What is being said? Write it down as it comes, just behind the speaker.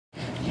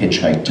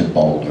hitchhiked to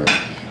Boulder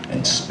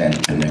and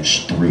spent the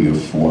next 3 or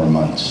 4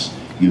 months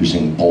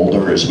using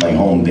Boulder as my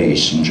home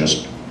base and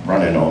just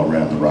running all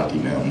around the Rocky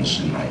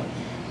Mountains in my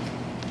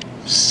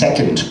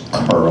second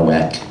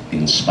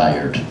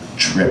Kerouac-inspired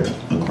trip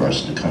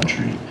across the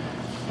country.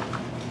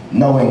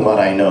 Knowing what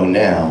I know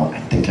now, I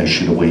think I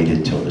should have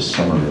waited till the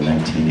summer of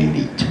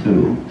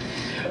 1982.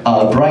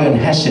 Brian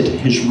Hassett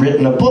has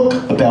written a book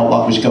about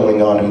what was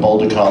going on in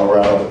Boulder,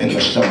 Colorado in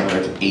the summer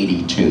of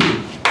 '82.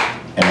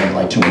 And I'd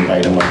like to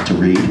invite him up to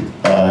read,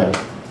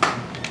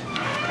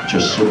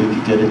 just so we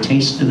can get a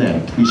taste of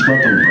that. Please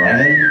welcome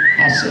Brian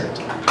Hassett.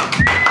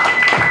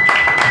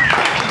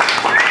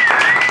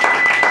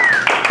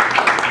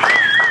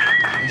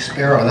 Hey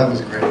Sparrow, that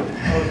was great.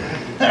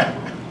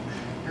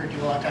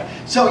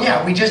 So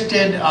yeah, we just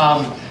did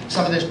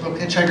some of this book,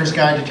 Hitchhiker's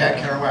Guide to Jack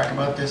Kerouac,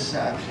 about this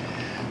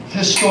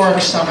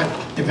historic summit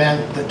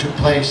event that took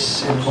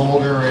place in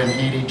Boulder in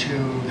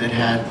 '82 that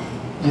had,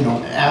 you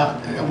know,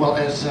 well,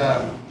 as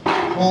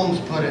Holmes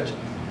put it,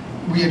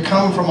 we had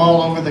come from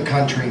all over the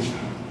country,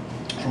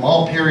 from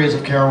all periods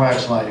of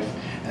Kerouac's life,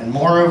 and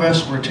more of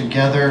us were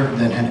together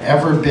than had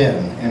ever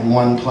been in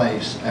one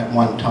place at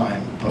one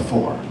time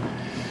before.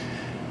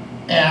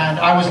 And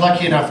I was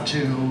lucky enough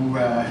to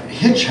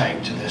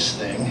hitchhike to this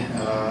thing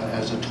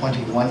as a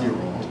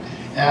 21-year-old.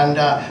 And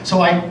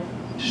so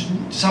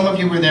some of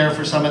you were there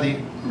for some of the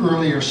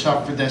earlier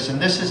stuff for this, and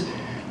this is,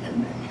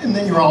 and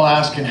then you're all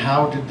asking,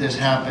 how did this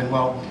happen?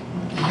 Well,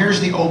 here's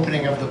the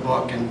opening of the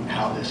book and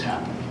how this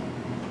happened.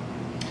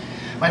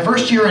 My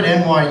first year at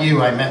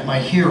NYU, I met my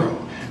hero,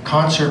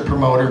 concert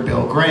promoter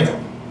Bill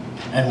Graham,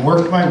 and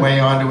worked my way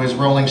onto his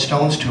Rolling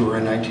Stones tour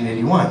in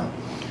 1981.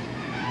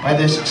 By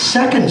this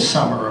second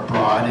summer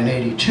abroad in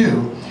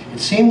 '82, it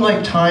seemed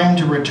like time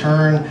to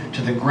return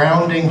to the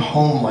grounding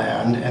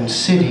homeland and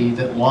city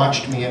that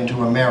launched me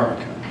into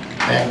America,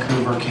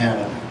 Vancouver,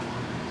 Canada,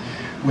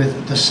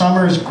 with the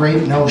summer's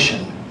great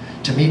notion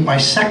to meet my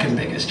second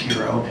biggest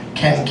hero,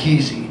 Ken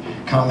Kesey,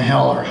 come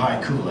hell or high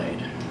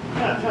Kool-Aid.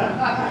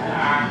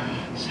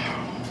 So,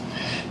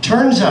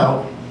 turns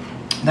out,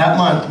 that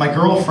month, my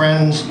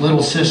girlfriend's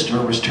little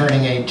sister was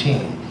turning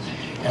 18.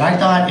 And I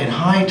thought it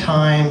high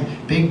time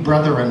big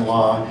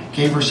brother-in-law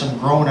gave her some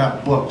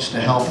grown-up books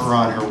to help her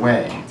on her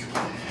way.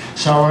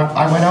 So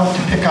I went out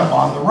to pick up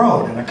On the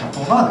Road and a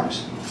couple of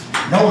others.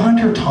 No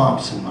Hunter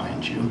Thompson,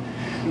 mind you,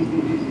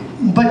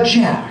 but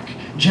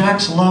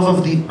Jack's love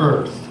of the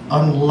earth,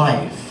 on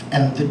life,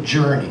 and the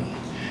journey.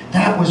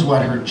 That was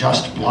what her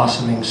just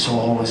blossoming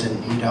soul was in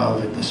need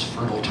of at this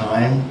fertile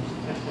time.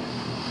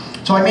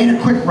 So I made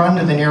a quick run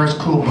to the nearest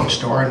cool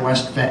bookstore in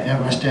West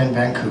End,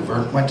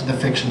 Vancouver, went to the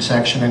fiction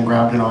section and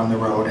grabbed it On the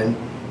Road, and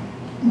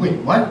wait,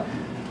 what?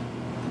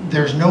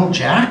 There's no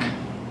Jack?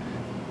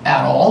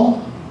 At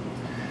all?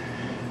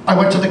 I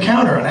went to the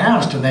counter and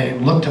asked, and they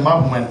looked him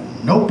up and went,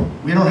 nope,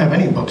 we don't have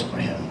any books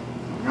by him.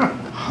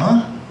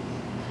 Huh?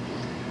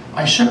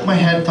 I shook my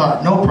head,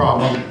 thought, no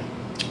problem.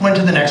 Went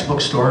to the next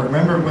bookstore.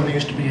 Remember when there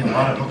used to be a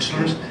lot of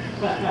bookstores?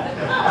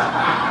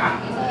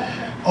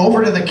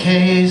 Over to the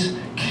K's,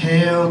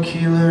 Kale,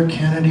 Keeler,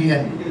 Kennedy,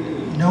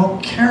 and no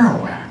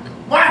Kerouac.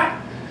 What?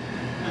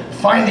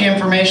 Find the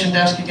information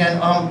desk again.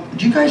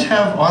 Do you guys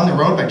have On the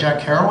Road by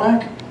Jack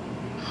Kerouac?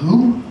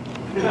 Who?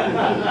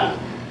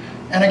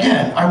 And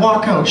again, I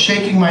walk out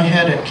shaking my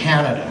head at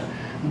Canada,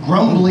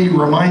 grumbly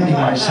reminding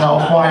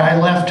myself why I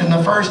left in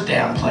the first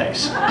damn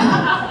place.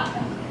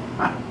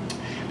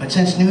 But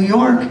since New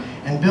York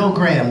and Bill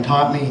Graham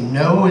taught me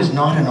no is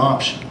not an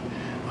option,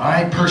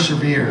 I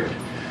persevered.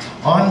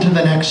 On to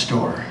the next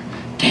store.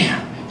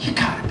 Damn, you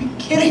gotta be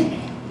kidding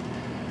me.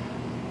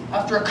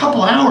 After a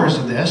couple hours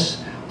of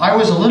this, I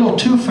was a little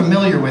too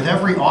familiar with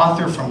every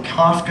author from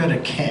Kafka to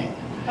King.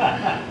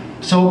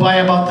 So by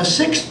about the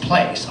 6th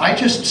place, I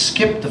just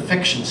skipped the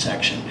fiction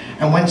section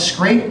and went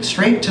straight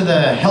to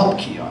the help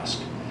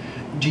kiosk.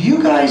 Do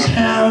you guys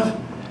have?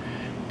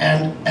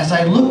 And as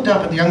I looked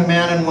up at the young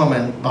man and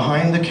woman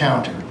behind the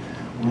counter,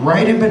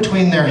 right in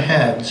between their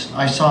heads,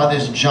 I saw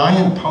this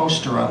giant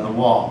poster on the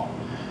wall.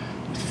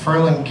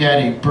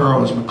 Ferlinghetti,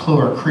 Burroughs,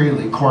 McClure,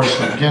 Creeley,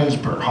 Corson,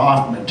 Ginsberg,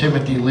 Hoffman,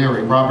 Timothy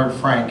Leary, Robert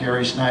Frank,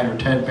 Gary Snyder,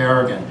 Ted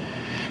Berrigan.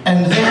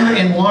 And there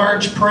in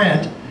large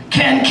print,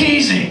 Ken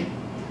Kesey!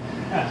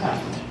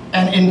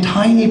 And in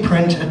tiny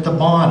print at the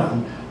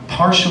bottom,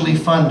 partially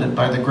funded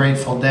by the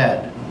Grateful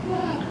Dead.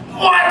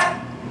 What?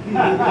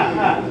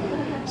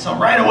 So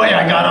right away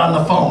I got on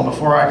the phone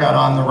before I got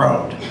on the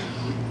road.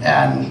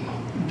 And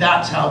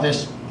that's how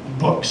this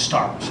book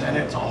starts. And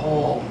it's a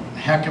whole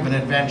heck of an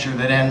adventure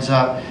that ends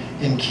up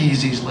in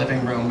Kesey's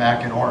living room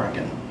back in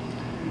Oregon.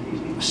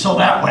 So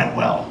that went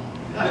well.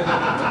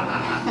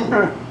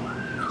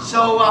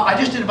 So I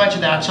just did a bunch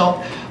of that.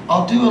 So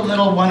I'll do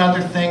one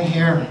other thing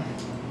here.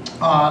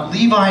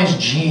 Levi's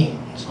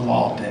Jeans, of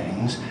all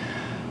things,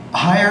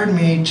 hired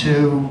me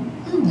to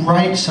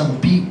write some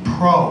beat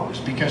prose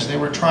because they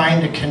were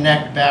trying to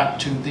connect back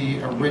to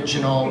the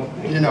original,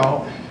 you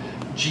know,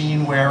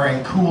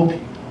 jean-wearing cool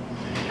people.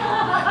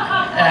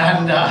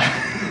 And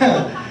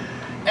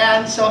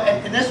And so,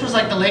 and this was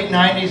like the late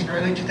 90s and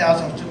early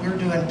 2000s. So we were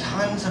doing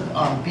tons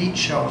of beat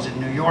shows in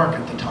New York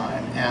at the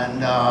time, and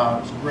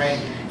it was great.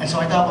 And so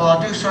I thought, well,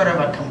 I'll do sort of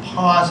a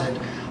composite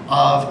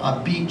of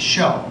a beat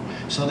show.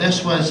 So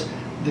this was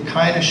the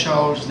kind of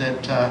shows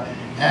that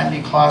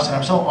Andy Clausen,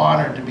 I'm so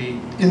honored to be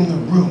in the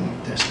room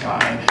with this guy,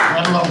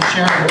 let alone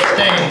sharing the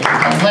stage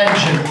with a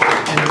legend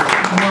in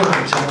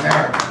words in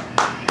America.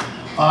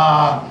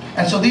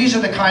 And so these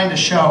are the kind of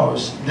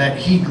shows that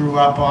he grew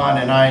up on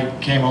and I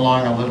came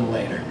along a little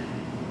later.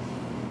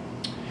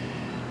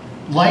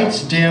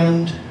 Lights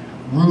dimmed,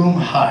 room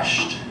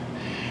hushed.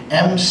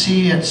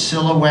 MC at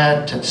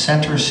Silhouette at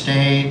center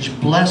stage,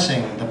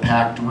 blessing the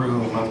packed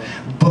room of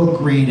book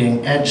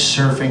reading, edge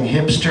surfing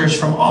hipsters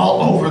from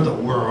all over the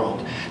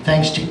world,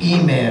 thanks to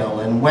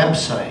email and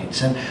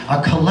websites and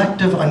a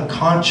collective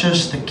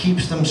unconscious that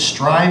keeps them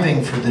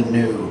striving for the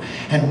new,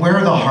 and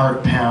where the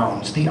heart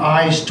pounds, the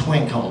eyes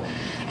twinkle,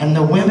 and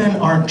the women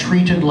aren't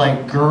treated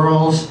like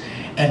girls,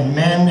 and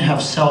men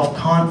have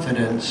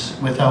self-confidence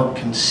without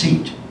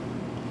conceit.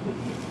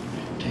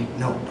 Take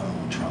note,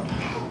 Donald Trump.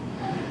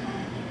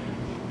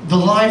 The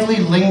lively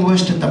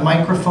linguist at the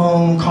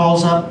microphone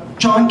calls up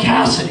John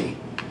Cassidy,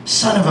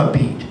 son of a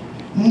beat,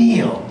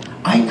 Neil,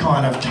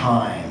 icon of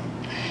time.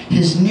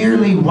 His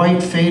nearly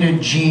white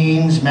faded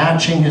jeans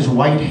matching his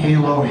white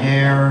halo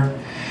hair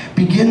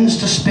begins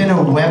to spin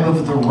a web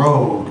of the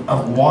road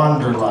of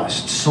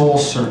wanderlust,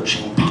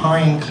 soul-searching,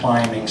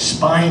 pine-climbing,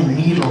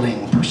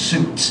 spine-needling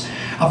pursuits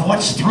of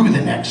what's through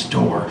the next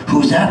door,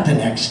 who's at the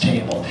next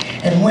table,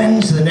 and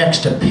when's the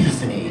next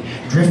epiphany,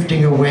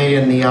 drifting away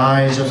in the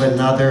eyes of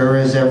another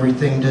as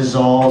everything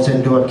dissolves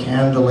into a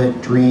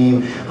candlelit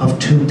dream of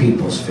two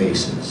people's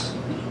faces.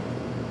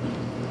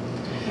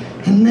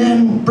 And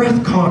then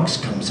Brett Cox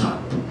comes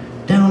up,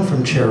 down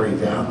from Cherry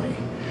Valley,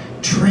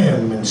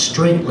 trim and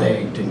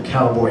straight-legged in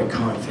cowboy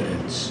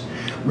confidence,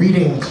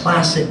 reading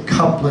classic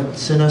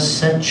couplets in a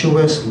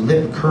sensuous,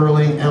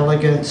 lip-curling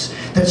elegance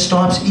that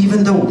stops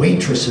even the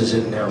waitresses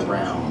in their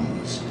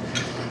rounds.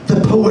 The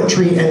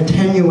poetry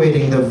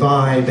attenuating the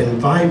vibe and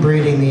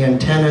vibrating the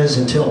antennas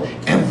until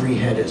every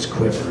head is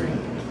quivering.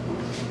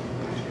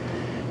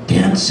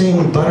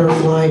 Dancing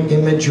butterfly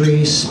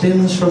imagery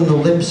spins from the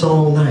lips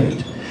all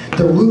night.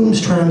 The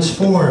room's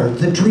transformed,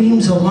 the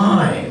dream's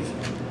alive.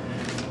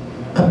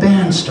 A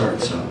band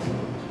starts up,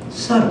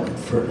 subtle at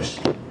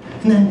first,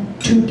 and then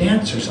two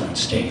dancers on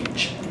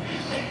stage.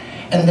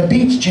 And the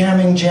beats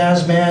jamming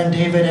jazz man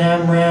David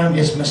Amram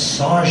is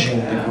massaging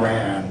the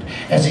grand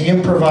as he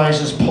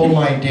improvises Pull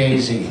My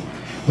Daisy,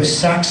 with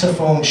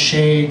saxophone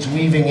shades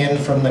weaving in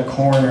from the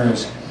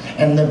corners,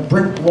 and the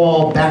brick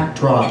wall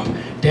backdrop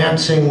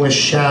dancing with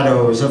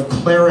shadows of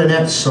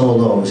clarinet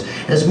solos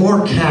as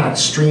more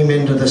cats stream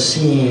into the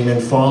scene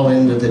and fall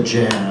into the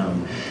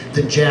jam.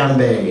 The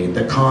djembe,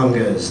 the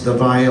congas, the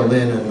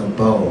violin and the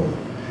bow.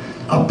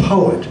 A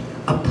poet,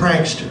 a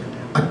prankster,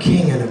 a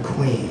king and a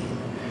queen.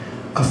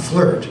 A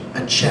flirt,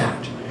 a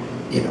chat,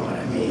 you know what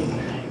I mean.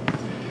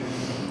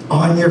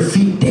 On your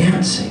feet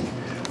dancing,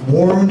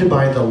 warmed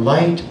by the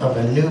light of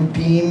a new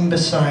beam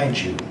beside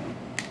you.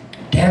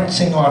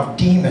 Dancing off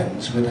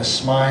demons with a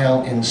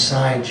smile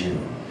inside you.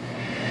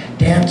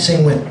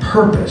 Dancing with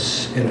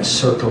purpose in a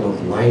circle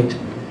of light.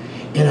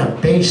 In a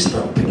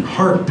bass-thumping,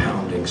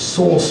 heart-pounding,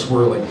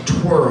 soul-swirling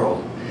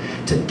twirl,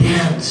 to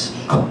dance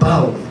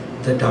above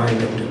the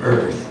diamond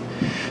earth,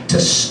 to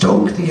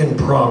stoke the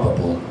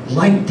improbable,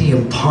 light the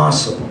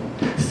impossible,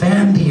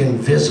 fan the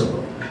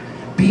invisible,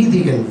 be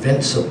the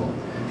invincible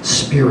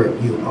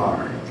spirit you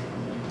are.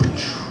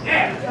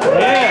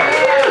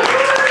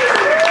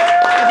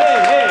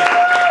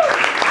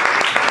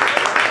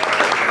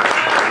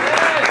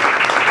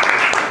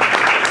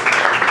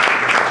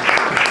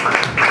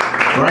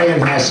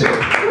 Brian Hassett,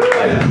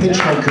 A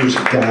Hitchhiker's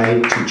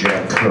Guide to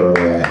Jack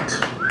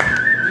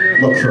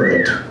Kerouac. Look for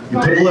it. You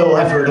put a little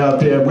effort out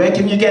there. Where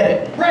can you get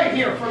it? Right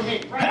here from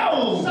me.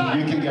 Right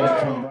You can get it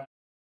from